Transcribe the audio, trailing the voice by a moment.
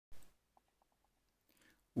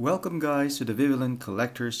Welcome guys to the Vivillon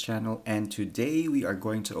Collectors channel, and today we are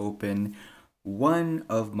going to open one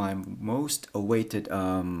of my most awaited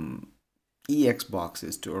EX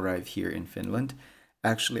boxes to arrive here in Finland.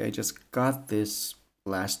 Actually, I just got this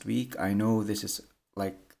last week. I know this is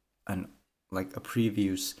like a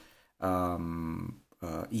previous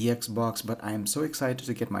EX box, but I am so excited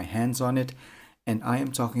to get my hands on it, and I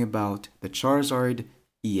am talking about the Charizard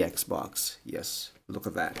EX box. Yes, look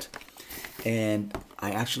at that. And I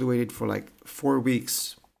actually waited for like 4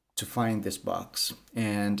 weeks to find this box,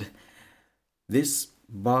 and this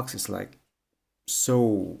box is like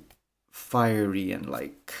so fiery, and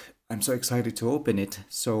like I'm so excited to open it.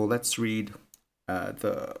 So let's read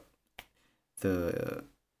the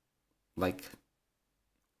like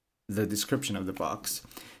the description of the box.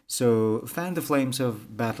 So, fan the flames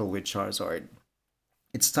of battle with Charizard.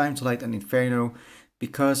 It's time to light an inferno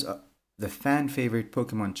because the fan favorite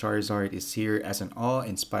Pokemon Charizard is here as an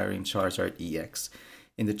awe-inspiring Charizard EX.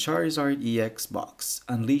 In the Charizard EX box,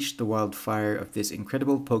 unleash the wildfire of this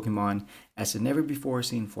incredible Pokemon as a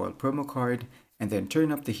never-before-seen foil promo card, and then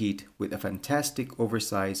turn up the heat with a fantastic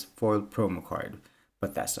oversized foil promo card.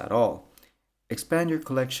 But that's not all. Expand your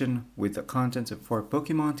collection with the contents of 4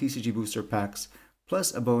 Pokemon TCG booster packs,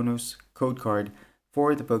 plus a bonus code card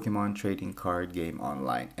for the Pokemon trading card game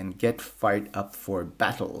online, and get fired up for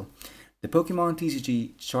battle. The Pokemon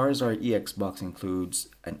TCG Charizard EX box includes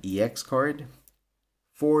an EX card,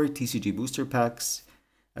 4 TCG booster packs,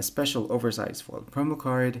 a special oversized foil promo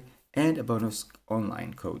card, and a bonus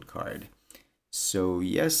online code card. So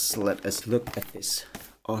yes, let us look at this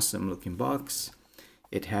awesome looking box.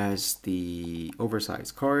 It has the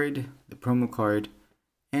oversized card, the promo card,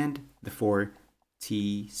 and the 4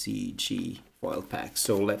 TCG foil packs.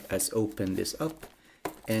 So let us open this up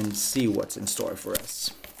and see what's in store for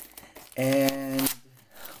us. And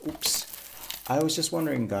oops, I was just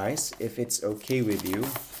wondering guys, if it's okay with you,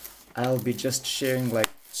 I'll be just sharing like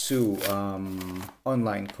 2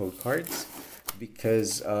 online code cards,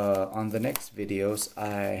 because on the next videos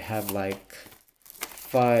I have like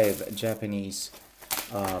 5 Japanese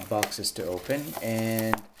boxes to open,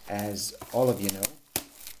 and as all of you know,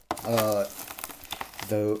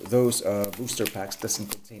 those booster packs doesn't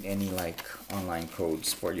contain any like online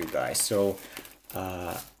codes for you guys. So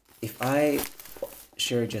if I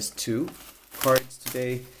share just 2 cards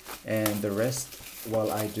today, and the rest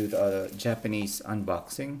while I do the Japanese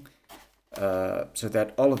unboxing, so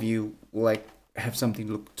that all of you like have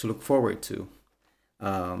something to look forward to,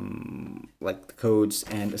 like the codes.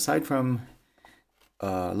 And aside from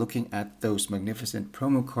looking at those magnificent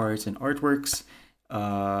promo cards and artworks,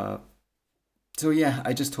 so yeah,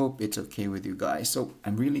 I just hope it's okay with you guys. So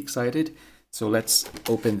I'm really excited. So let's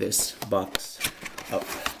open this box up.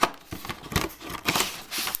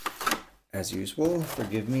 As usual,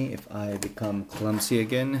 forgive me if I become clumsy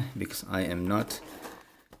again, because I am not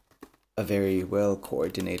a very well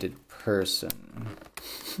coordinated person.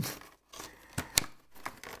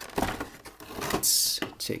 Let's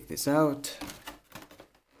take this out.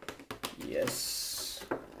 Yes,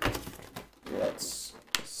 let's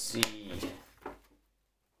see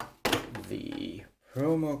the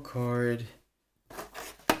promo card.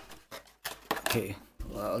 Okay,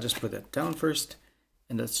 well, I'll just put that down first,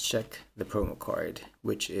 and let's check the promo card,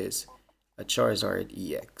 which is a Charizard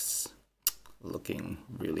EX. Looking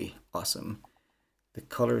really awesome. The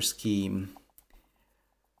color scheme,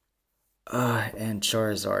 and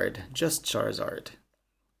Charizard, just Charizard,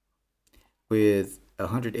 with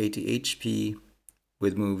 180 HP,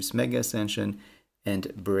 with moves Mega Ascension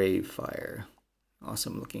and Brave Fire.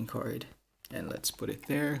 Awesome looking card. And let's put it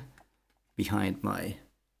there behind my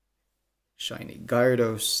shiny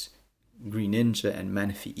Gyarados, Green Ninja, and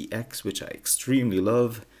Manaphy EX, which I extremely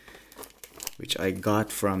love, which I pulled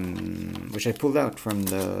out from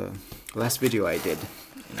the last video I did,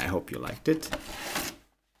 and I hope you liked it.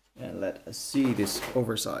 And let us see this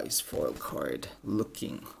oversized foil card,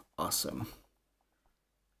 looking awesome.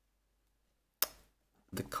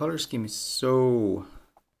 The color scheme is so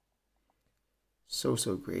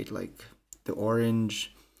great, like the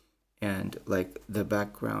orange and like the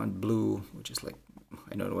background blue, which is like,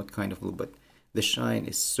 I don't know what kind of blue, but the shine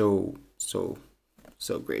is so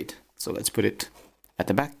great. So let's put it at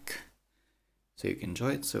the back so you can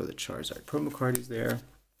enjoy it. So the Charizard promo card is there,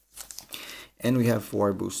 and we have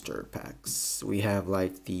 4 booster packs. We have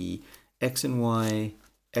like the X and Y,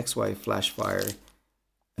 XY Flash Fire,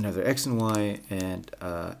 another X and Y, and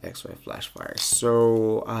XY Flash Fire.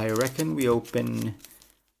 So I reckon we open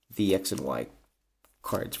the X and Y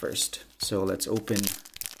cards first. So let's open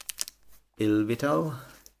Vivillon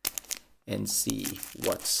and see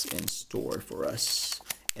what's in store for us.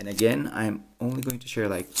 And again, I'm only going to share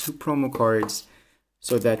like 2 promo cards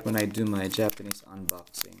so that when I do my Japanese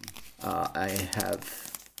unboxing, I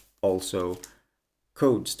have also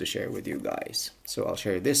codes to share with you guys. So I'll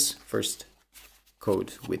share this first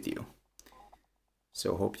code with you.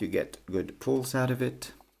 So hope you get good pulls out of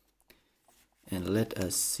it. And let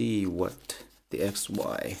us see what the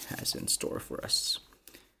XY has in store for us.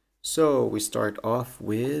 So we start off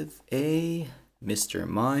with a Mr.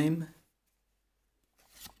 Mime,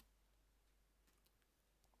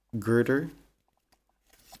 Girder.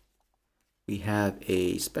 We have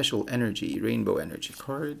a Special Energy, Rainbow Energy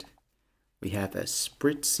card. We have a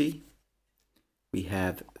Spritzy. We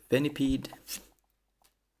have Venipede,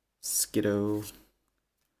 Skiddo,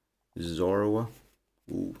 Zorua.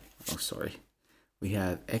 Ooh, oh sorry. We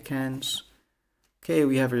have Ekans. Okay,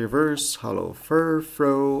 we have a reverse hollow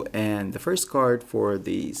Furfro, and the first card for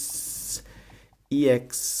this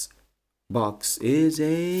EX box is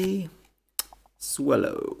a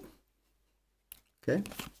Swallow. Okay,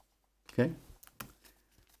 okay.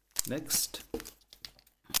 Next,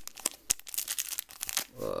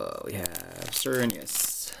 we have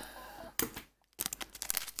Cernius.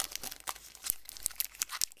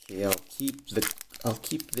 Okay, I'll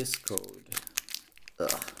keep this code.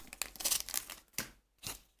 Ugh.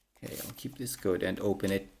 Okay, I'll keep this code and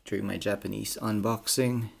open it during my Japanese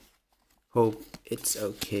unboxing. Hope it's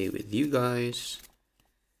okay with you guys.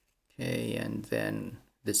 Okay, and then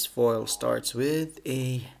this foil starts with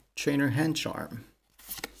a Trainer Hand Charm.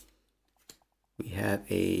 We have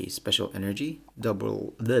a Special Energy,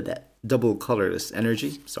 double colorless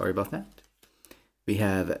energy. Sorry about that. We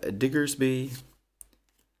have Diggersby,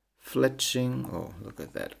 Fletching. Oh, look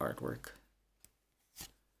at that artwork.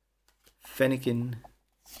 Fennekin,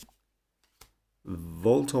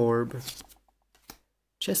 Voltorb,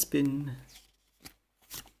 Chespin.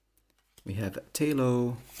 We have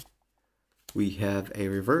Tailo. We have a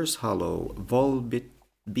reverse hollow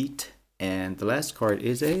Volbeat, and the last card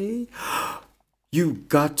is a. You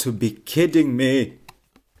got to be kidding me!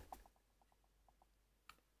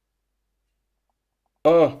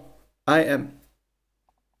 Oh, I am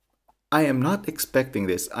not expecting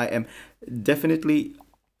this. I am definitely.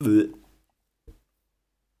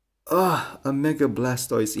 A Mega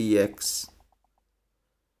Blastoise EX.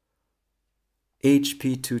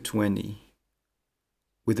 HP 220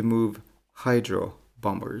 with the move Hydro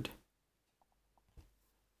Bombard.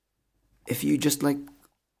 If you just like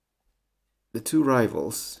the 2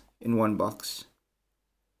 rivals in one box,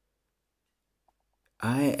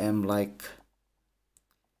 I am like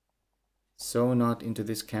so not into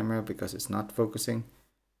this camera because it's not focusing,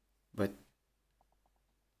 but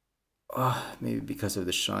maybe because of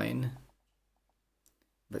the shine.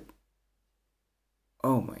 But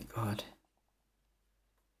oh my god.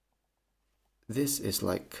 This is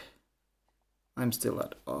like, I'm still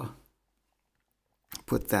at awe.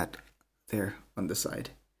 Put that there on the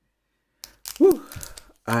side. Woo!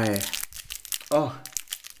 Okay,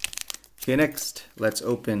 next, let's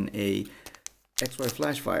open a XY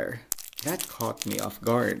Flashfire. That caught me off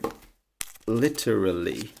guard.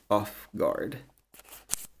 Literally off guard.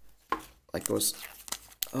 Like those,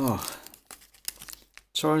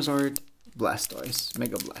 Charizard Blastoise,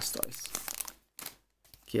 Mega Blastoise.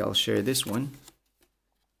 Okay, I'll share this one.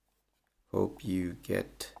 Hope you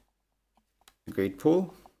get a great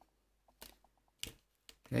pull.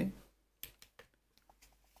 Okay.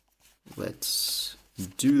 Let's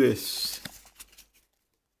do this.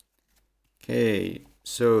 Okay,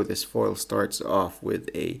 so this foil starts off with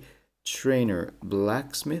a Trainer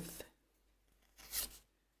Blacksmith.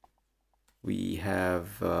 We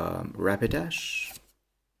have Rapidash.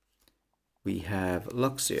 We have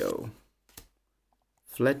Luxio,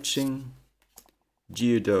 Fletching,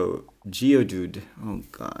 Geodude. Oh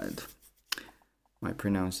god, my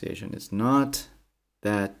pronunciation is not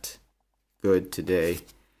that good today.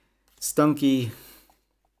 Stunky,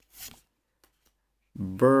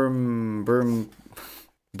 Bergmite.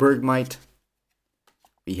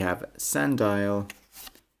 We have Sandile.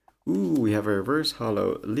 Ooh, we have a reverse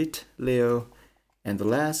hollow Litleo, and the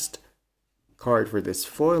last card for this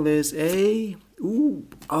foil is a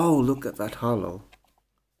look at that hollow.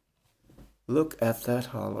 Look at that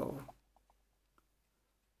hollow.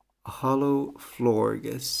 A hollow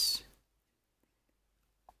Florges.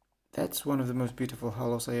 That's one of the most beautiful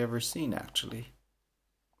hollows I ever seen, actually.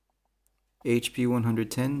 HP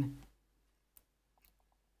 110.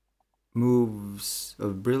 Moves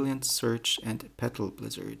of Brilliant Search and Petal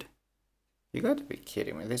Blizzard. You gotta be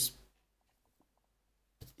kidding me. This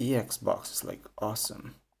EX box is like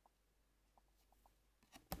awesome.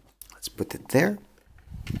 Let's put it there.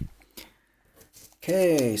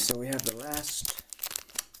 Okay, so we have the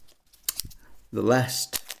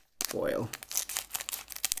last foil.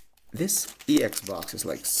 This EX box is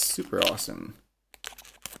like super awesome.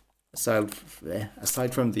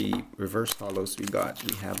 Aside from the reverse hollows we got,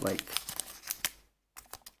 we have like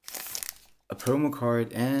a promo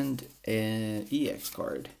card and an EX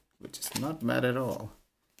card, which is not bad at all.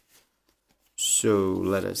 So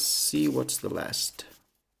let us see what's the last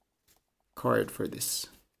card for this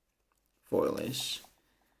foilish.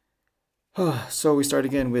 So we start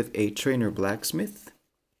again with a Trainer Blacksmith.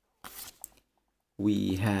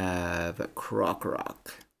 We have Croc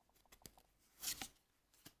Rock.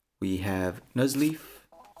 We have Nuzleaf.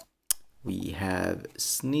 We have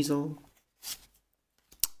Sneasel.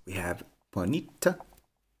 We have Bonita.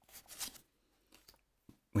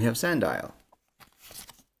 We have Sandile.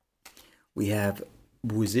 We have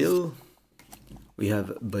Buizel. We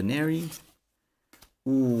have Baneri.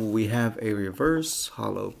 Ooh, we have a reverse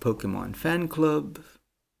hollow Pokemon fan club.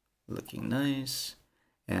 Looking nice.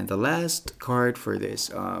 And the last card for this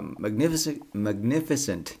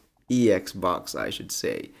magnificent EX box, I should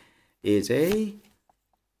say, is a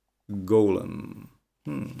Golem.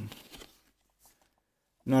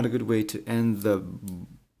 Not a good way to end the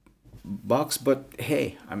box, but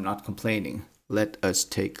hey, I'm not complaining. Let us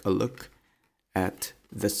take a look at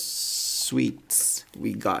the sweets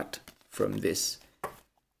we got from this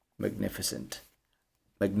magnificent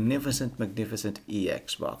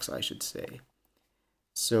EX box, I should say.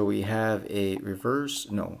 So we have a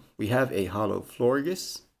we have a hollow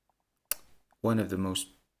Florges, one of the most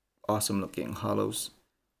awesome looking hollows,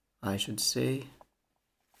 I should say,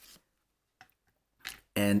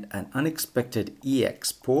 and an unexpected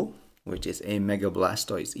EX pull, which is a Mega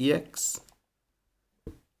Blastoise EX,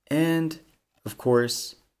 and of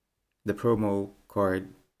course the promo card,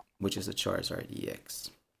 which is a Charizard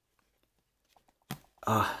EX.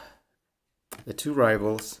 The two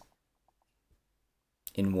rivals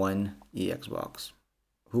in one EX box.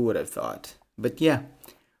 Who would have thought? But yeah,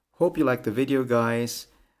 hope you liked the video, guys.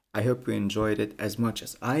 I hope you enjoyed it as much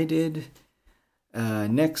as I did.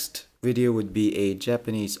 Next video would be a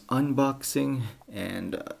Japanese unboxing,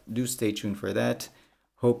 and do stay tuned for that.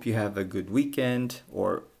 Hope you have a good weekend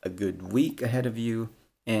or a good week ahead of you,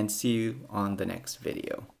 and see you on the next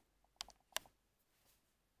video.